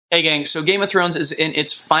Hey gang, so Game of Thrones is in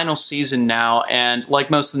its final season now, and like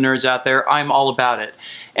most of the nerds out there, I'm all about it.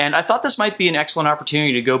 And I thought this might be an excellent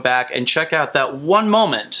opportunity to go back and check out that one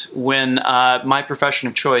moment when my profession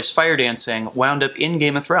of choice, fire dancing, wound up in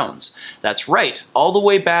Game of Thrones. That's right, all the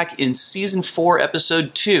way back in Season 4,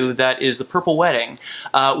 Episode 2, that is The Purple Wedding,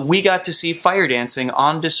 we got to see fire dancing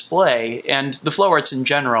on display, and the flow arts in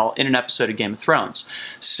general, in an episode of Game of Thrones.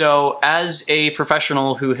 So as a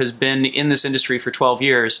professional who has been in this industry for 12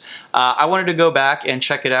 years, I wanted to go back and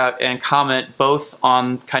check it out and comment both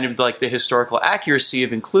on kind of like the historical accuracy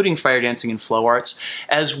of including fire dancing and flow arts,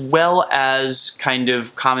 as well as kind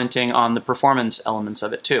of commenting on the performance elements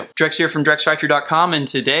of it too. Drex here from DrexFactory.com, and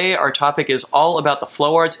today our topic is all about the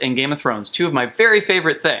flow arts and Game of Thrones, two of my very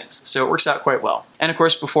favorite things, so it works out quite well. And of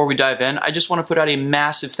course, before we dive in, I just want to put out a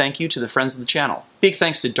massive thank you to the friends of the channel. Big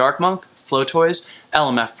thanks to Dark Monk, Flow Toys,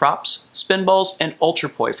 LMF Props, Spinballs, and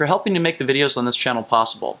Ultrapoi for helping to make the videos on this channel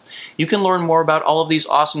possible. You can learn more about all of these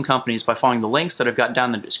awesome companies by following the links that I've got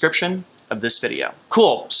down in the description of this video.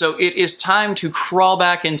 Cool, so it is time to crawl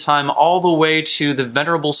back in time all the way to the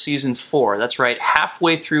venerable Season 4, that's right,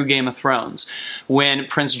 halfway through Game of Thrones, when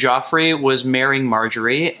Prince Joffrey was marrying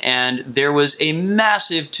Marjorie, and there was a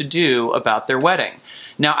massive to-do about their wedding.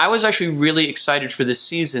 Now, I was actually really excited for this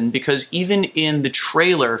season because even in the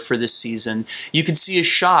trailer for this season, you could see a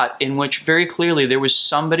shot in which very clearly there was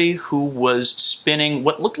somebody who was spinning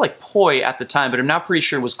what looked like poi at the time, but I'm now pretty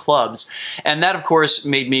sure was clubs. And that, of course,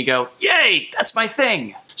 made me go, yay, that's my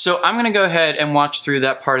thing! So I'm going to go ahead and watch through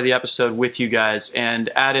that part of the episode with you guys and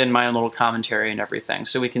add in my own little commentary and everything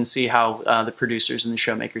so we can see how the producers and the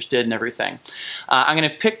showmakers did and everything. I'm going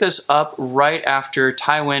to pick this up right after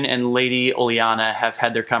Tywin and Lady Olenna have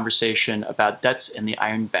had their conversation about debts in the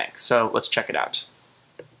Iron Bank. So let's check it out.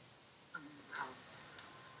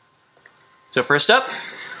 So first up,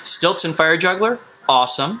 Stilts and Fire Juggler.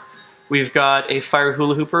 Awesome. We've got a fire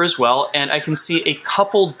hula hooper as well, and I can see a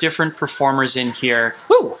couple different performers in here,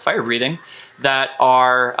 woo, fire breathing, that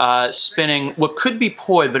are spinning what could be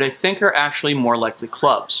poi, but I think are actually more likely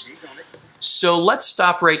clubs. So let's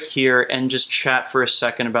stop right here and just chat for a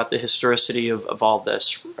second about the historicity of all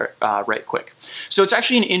this right quick. So it's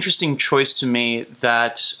actually an interesting choice to me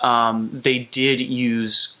that they did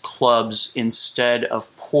use clubs instead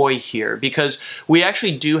of poi here, because we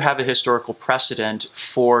actually do have a historical precedent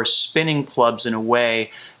for spinning clubs in a way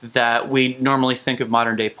that we normally think of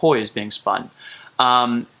modern day poi as being spun.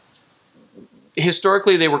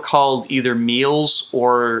 Historically, they were called either meals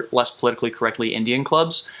or, less politically correctly, Indian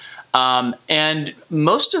clubs. And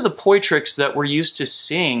most of the poi tricks that we're used to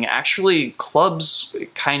seeing, actually clubs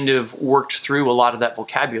kind of worked through a lot of that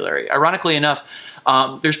vocabulary. Ironically enough,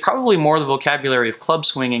 there's probably more of the vocabulary of club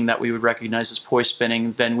swinging that we would recognize as poi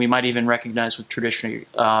spinning than we might even recognize with traditional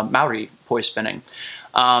Maori poi spinning.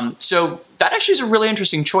 So that actually is a really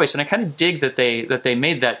interesting choice, and I kind of dig that they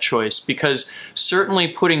made that choice, because certainly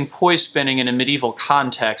putting poi spinning in a medieval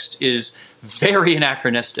context is very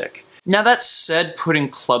anachronistic. Now that said, putting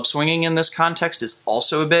club swinging in this context is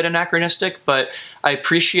also a bit anachronistic, but I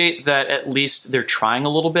appreciate that at least they're trying a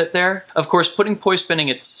little bit there. Of course, putting poi spinning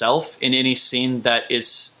itself in any scene that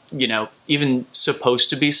is, you know, even supposed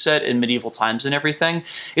to be set in medieval times and everything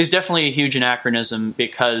is definitely a huge anachronism,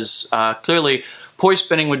 because clearly poi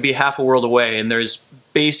spinning would be half a world away, and there's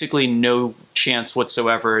basically no chance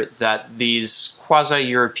whatsoever that these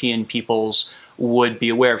quasi-European peoples would be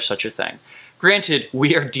aware of such a thing. Granted,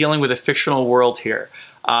 we are dealing with a fictional world here,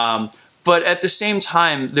 but at the same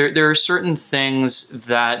time, there are certain things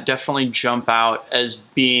that definitely jump out as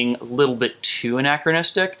being a little bit too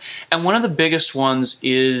anachronistic, and one of the biggest ones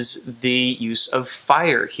is the use of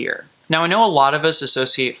fire here. Now, I know a lot of us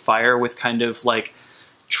associate fire with kind of like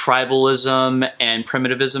tribalism and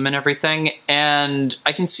primitivism and everything, and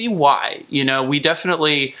I can see why. You know, we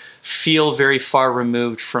definitely feel very far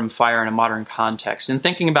removed from fire in a modern context. And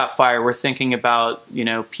thinking about fire, we're thinking about, you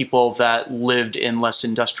know, people that lived in less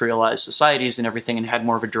industrialized societies and everything and had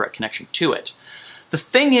more of a direct connection to it. The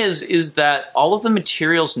thing is that all of the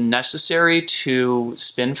materials necessary to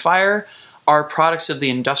spin fire are products of the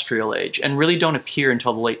industrial age and really don't appear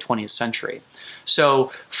until the late 20th century. So,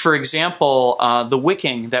 for example, the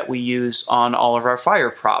wicking that we use on all of our fire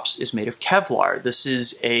props is made of Kevlar. This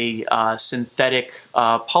is a synthetic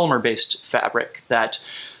polymer-based fabric that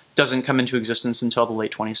doesn't come into existence until the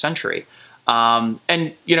late 20th century.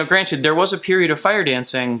 And, you know, granted, there was a period of fire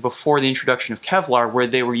dancing before the introduction of Kevlar where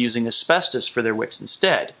they were using asbestos for their wicks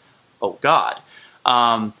instead. Oh, God.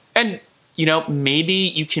 And you know, maybe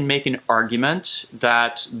you can make an argument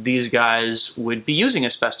that these guys would be using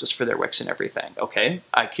asbestos for their wicks and everything. Okay,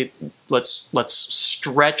 let's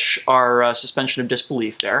stretch our suspension of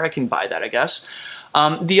disbelief there. I can buy that, I guess.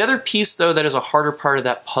 The other piece, though, that is a harder part of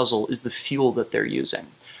that puzzle is the fuel that they're using.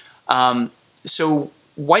 So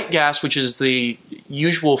white gas, which is the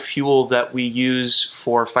usual fuel that we use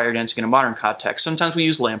for fire dancing in a modern context, sometimes we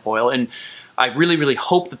use lamp oil, and I really, really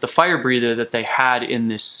hope that the fire breather that they had in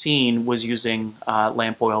this scene was using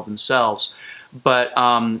lamp oil themselves. But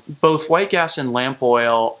both white gas and lamp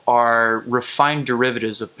oil are refined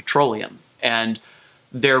derivatives of petroleum, and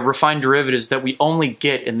they're refined derivatives that we only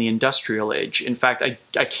get in the industrial age. In fact,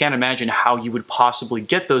 I can't imagine how you would possibly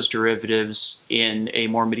get those derivatives in a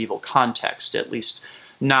more medieval context, at least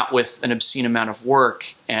not with an obscene amount of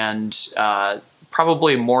work, and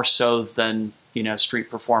probably more so than, you know, street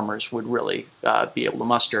performers would really be able to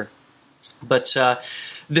muster. But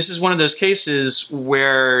this is one of those cases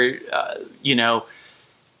where, you know,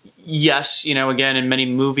 yes, you know, again, in many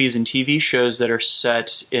movies and TV shows that are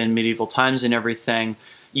set in medieval times and everything,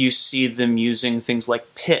 you see them using things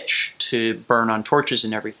like pitch to burn on torches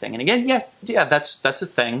and everything. And again, yeah, that's a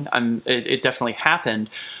thing. It definitely happened.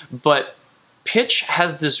 But pitch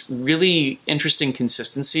has this really interesting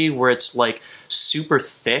consistency where it's like super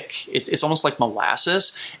thick. It's almost like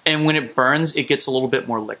molasses. And when it burns, it gets a little bit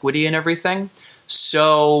more liquidy and everything.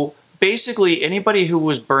 So basically, anybody who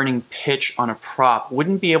was burning pitch on a prop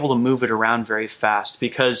wouldn't be able to move it around very fast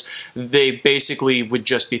because they basically would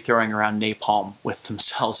just be throwing around napalm with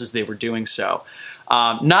themselves as they were doing so.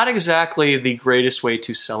 Not exactly the greatest way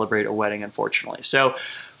to celebrate a wedding, unfortunately. So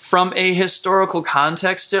from a historical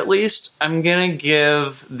context, at least, I'm going to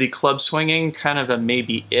give the club swinging kind of a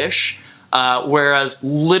maybe-ish. Whereas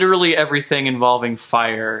literally everything involving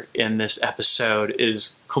fire in this episode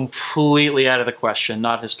is completely out of the question,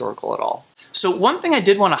 not historical at all. So one thing I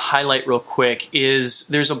did want to highlight real quick is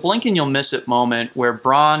there's a blink and you'll miss it moment where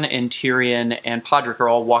Bronn and Tyrion and Podrick are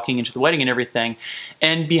all walking into the wedding and everything,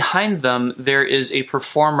 and behind them there is a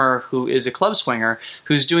performer who is a club swinger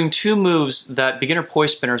who's doing two moves that beginner poi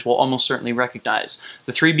spinners will almost certainly recognize.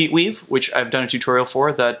 The 3-beat weave, which I've done a tutorial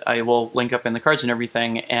for that I will link up in the cards and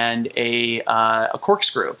everything, and a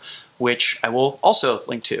corkscrew, which I will also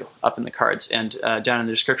link to up in the cards and down in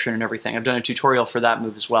the description and everything. I've done a tutorial for that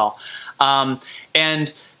move as well.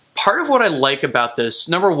 And part of what I like about this,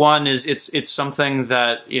 number one, is it's something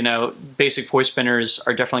that, you know, basic poi spinners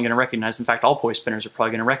are definitely going to recognize. In fact, all poi spinners are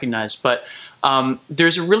probably going to recognize. But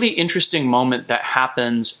there's a really interesting moment that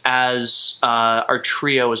happens as our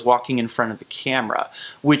trio is walking in front of the camera,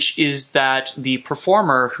 which is that the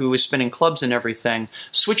performer who is spinning clubs and everything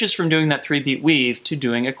switches from doing that 3-beat weave to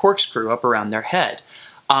doing a corkscrew up around their head.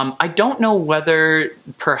 I don't know whether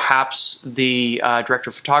perhaps the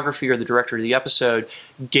director of photography or the director of the episode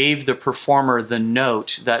gave the performer the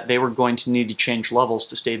note that they were going to need to change levels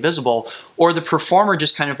to stay visible, or the performer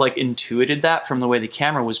just kind of like intuited that from the way the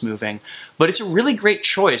camera was moving. But it's a really great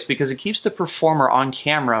choice because it keeps the performer on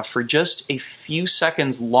camera for just a few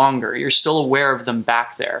seconds longer. You're still aware of them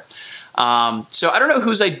back there. So I don't know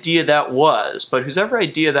whose idea that was, but whosever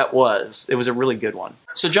idea that was, it was a really good one.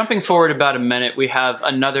 So jumping forward about a minute, we have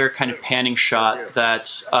another kind of panning shot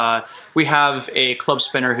that we have a club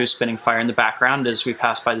spinner who's spinning fire in the background as we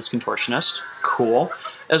pass by this contortionist. Cool.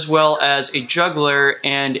 As well as a juggler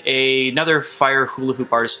and another fire hula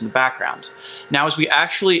hoop artist in the background. Now, as we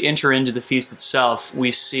actually enter into the feast itself,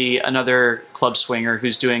 we see another club swinger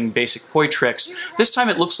who's doing basic poi tricks. This time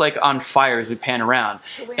it looks like on fire as we pan around.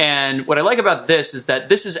 And what I like about this is that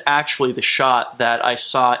this is actually the shot that I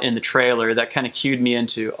saw in the trailer that kind of cued me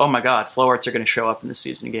into, oh my god, flow arts are going to show up in this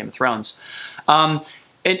season of Game of Thrones. And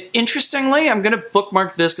interestingly, I'm going to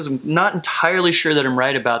bookmark this because I'm not entirely sure that I'm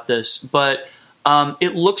right about this, but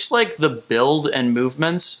it looks like the build and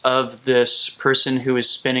movements of this person who is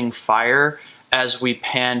spinning fire as we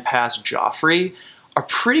pan past Joffrey are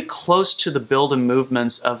pretty close to the build and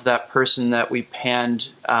movements of that person that we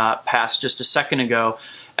panned past just a second ago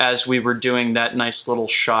as we were doing that nice little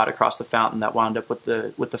shot across the fountain that wound up with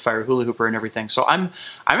the fire hula hooper and everything. So I'm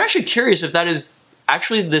actually curious if that is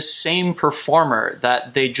actually the same performer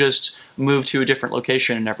that they just moved to a different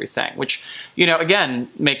location and everything, which, you know, again,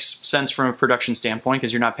 makes sense from a production standpoint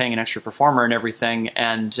because you're not paying an extra performer and everything,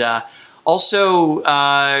 and also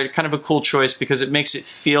kind of a cool choice because it makes it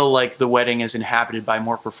feel like the wedding is inhabited by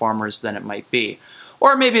more performers than it might be.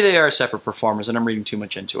 Or maybe they are separate performers and I'm reading too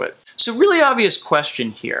much into it. So really obvious question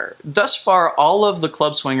here. Thus far, all of the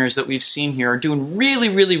club swingers that we've seen here are doing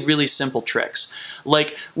really simple tricks.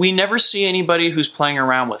 Like, we never see anybody who's playing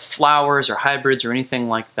around with flowers or hybrids or anything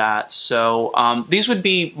like that. So these would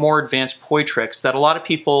be more advanced poi tricks that a lot of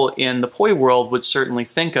people in the poi world would certainly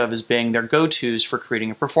think of as being their go-tos for creating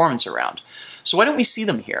a performance around. So why don't we see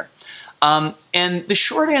them here? And the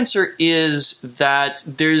short answer is that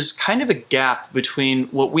there's kind of a gap between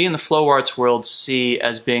what we in the flow arts world see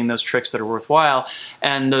as being those tricks that are worthwhile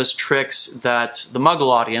and those tricks that the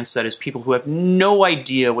Muggle audience, that is people who have no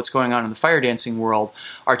idea what's going on in the fire dancing world,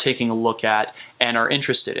 are taking a look at and are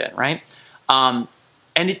interested in, right?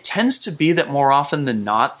 And it tends to be that more often than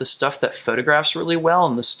not, the stuff that photographs really well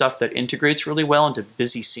and the stuff that integrates really well into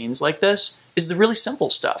busy scenes like this is the really simple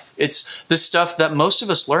stuff. It's the stuff that most of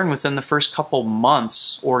us learn within the first couple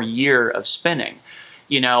months or year of spinning.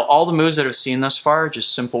 You know, all the moves that I've seen thus far,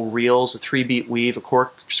 just simple reels, a 3-beat weave, a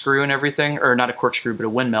corkscrew and everything, or not a corkscrew, but a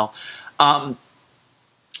windmill.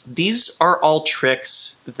 These are all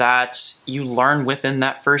tricks that you learn within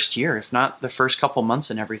that first year, if not the first couple months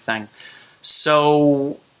and everything.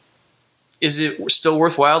 So is it still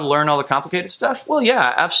worthwhile to learn all the complicated stuff? Well,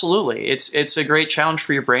 yeah, absolutely. It's a great challenge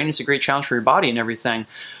for your brain. It's a great challenge for your body and everything.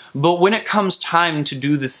 But when it comes time to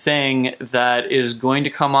do the thing that is going to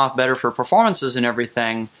come off better for performances and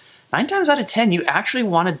everything, 9 times out of 10, you actually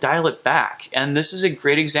want to dial it back. And this is a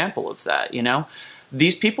great example of that, you know?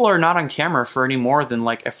 These people are not on camera for any more than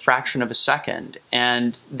like a fraction of a second,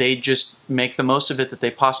 and they just make the most of it that they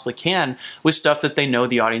possibly can with stuff that they know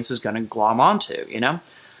the audience is going to glom onto, you know?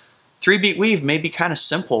 3-beat weave may be kind of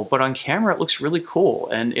simple, but on camera it looks really cool,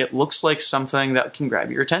 and it looks like something that can grab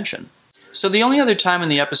your attention. So the only other time in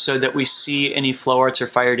the episode that we see any flow arts or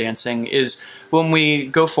fire dancing is when we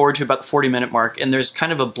go forward to about the 40-minute mark, and there's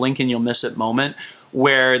kind of a blink and you'll miss it moment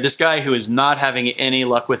where this guy who is not having any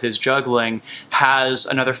luck with his juggling has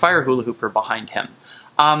another fire hula hooper behind him.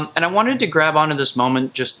 And I wanted to grab onto this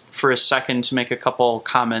moment just for a second to make a couple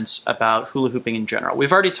comments about hula hooping in general.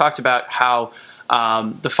 We've already talked about how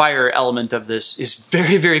the fire element of this is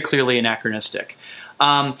very clearly anachronistic.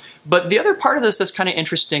 But the other part of this that's kind of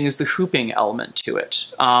interesting is the hooping element to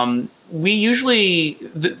it. We usually,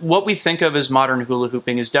 what we think of as modern hula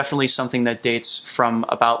hooping is definitely something that dates from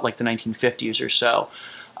about like the 1950s or so.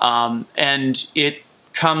 And it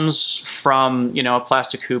comes from, you know, a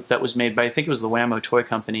plastic hoop that was made by, I think it was the Whammo Toy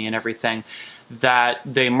Company and everything, that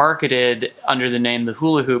they marketed under the name the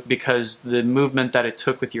hula hoop because the movement that it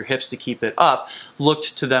took with your hips to keep it up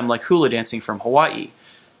looked to them like hula dancing from Hawaii.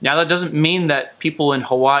 Now, that doesn't mean that people in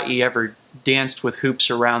Hawaii ever danced with hoops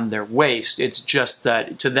around their waist. It's just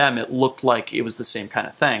that to them it looked like it was the same kind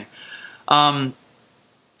of thing.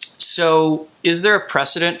 So is there a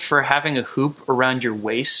precedent for having a hoop around your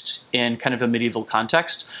waist in kind of a medieval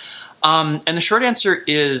context? And the short answer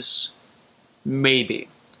is maybe.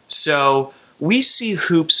 So we see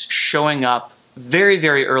hoops showing up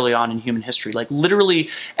very early on in human history. Like literally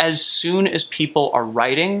as soon as people are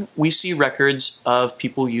writing, we see records of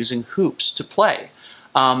people using hoops to play.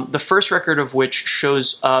 The first record of which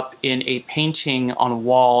shows up in a painting on a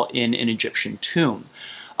wall in an Egyptian tomb.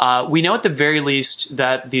 We know at the very least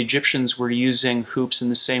that the Egyptians were using hoops in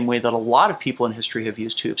the same way that a lot of people in history have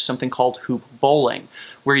used hoops, something called hoop bowling,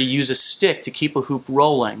 where you use a stick to keep a hoop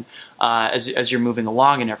rolling as you're moving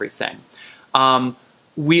along and everything.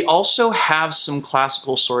 We also have some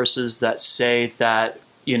classical sources that say that,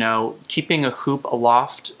 you know, keeping a hoop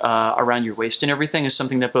aloft around your waist and everything is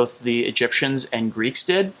something that both the Egyptians and Greeks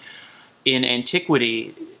did in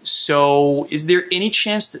antiquity. So is there any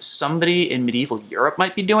chance that somebody in medieval Europe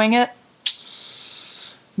might be doing it?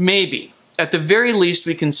 Maybe. At the very least,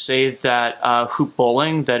 we can say that hoop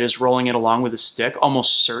bowling, that is rolling it along with a stick,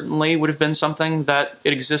 almost certainly would have been something that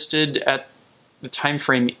it existed at the time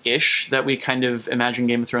frame-ish that we kind of imagine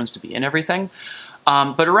Game of Thrones to be and everything.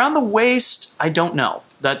 But around the waist, I don't know.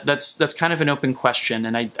 That's kind of an open question,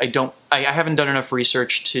 and I haven't done enough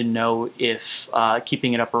research to know if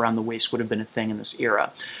keeping it up around the waist would have been a thing in this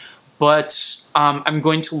era. But I'm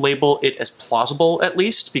going to label it as plausible, at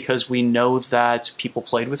least, because we know that people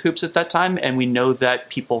played with hoops at that time, and we know that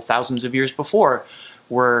people thousands of years before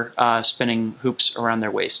were spinning hoops around their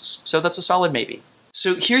waists. So that's a solid maybe.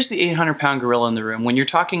 So here's the 800-pound gorilla in the room. When you're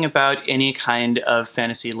talking about any kind of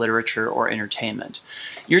fantasy literature or entertainment,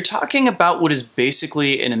 you're talking about what is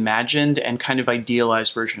basically an imagined and kind of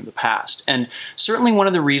idealized version of the past. And certainly one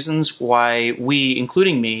of the reasons why we,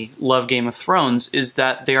 including me, love Game of Thrones is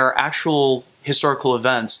that they are actual historical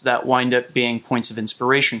events that wind up being points of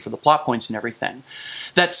inspiration for the plot points and everything.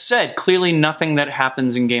 That said, clearly nothing that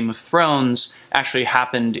happens in Game of Thrones actually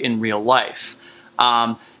happened in real life.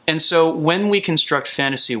 And so when we construct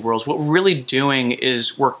fantasy worlds, what we're really doing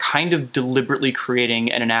is we're kind of deliberately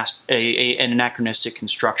creating an anachronistic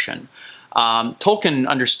construction. Tolkien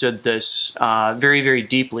understood this very, very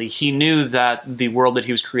deeply. He knew that the world that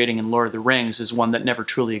he was creating in Lord of the Rings is one that never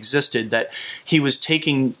truly existed, that he was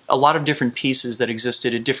taking a lot of different pieces that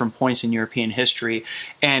existed at different points in European history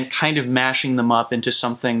and kind of mashing them up into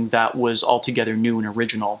something that was altogether new and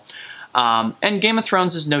original. And Game of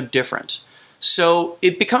Thrones is no different. So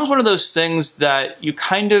it becomes one of those things that you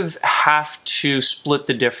kind of have to split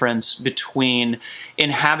the difference between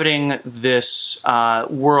inhabiting this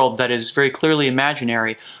world that is very clearly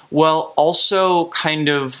imaginary, while also kind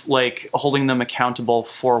of like holding them accountable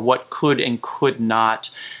for what could and could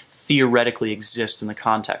not theoretically exist in the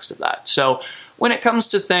context of that. So when it comes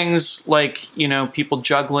to things like, you know, people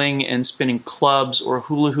juggling and spinning clubs or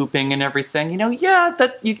hula hooping and everything, you know, yeah,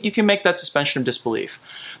 that you can make that suspension of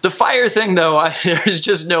disbelief. The fire thing, though, there's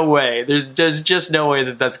just no way. There's just no way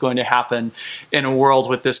that that's going to happen in a world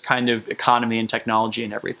with this kind of economy and technology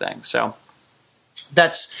and everything. So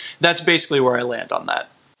that's basically where I land on that.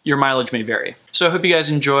 Your mileage may vary. So I hope you guys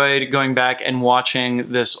enjoyed going back and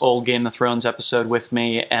watching this old Game of Thrones episode with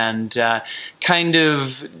me and kind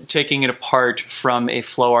of taking it apart from a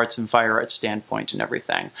flow arts and fire arts standpoint and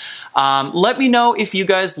everything. Let me know if you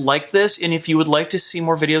guys like this and if you would like to see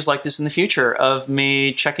more videos like this in the future of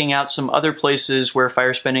me checking out some other places where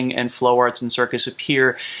fire spinning and flow arts and circus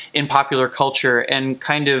appear in popular culture and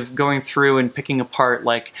kind of going through and picking apart,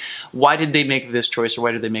 like, why did they make this choice or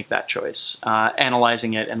why did they make that choice?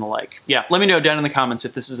 Analyzing it and the like. Yeah, let me know down in the comments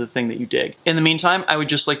if this is a thing that you dig. In the meantime, I would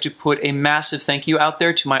just like to put a massive thank you out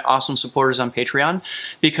there to my awesome supporters on Patreon,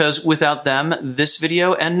 because without them, this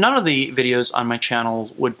video and none of the videos on my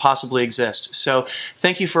channel would possibly exist. So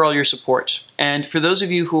thank you for all your support. And for those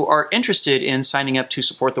of you who are interested in signing up to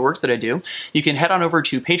support the work that I do, you can head on over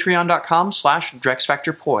to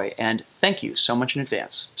patreon.com/DrexFactorPoi, and thank you so much in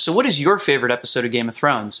advance. So what is your favorite episode of Game of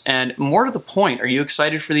Thrones? And more to the point, are you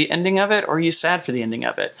excited for the ending of it, or are you sad for the ending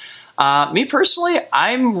of it? Me personally,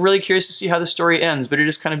 I'm really curious to see how the story ends, but it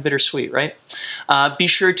is kind of bittersweet, right? Be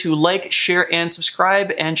sure to like, share, and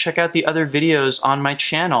subscribe, and check out the other videos on my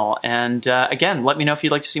channel. And again, let me know if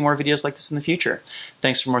you'd like to see more videos like this in the future.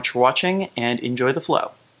 Thanks so much for watching, and enjoy the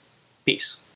flow. Peace.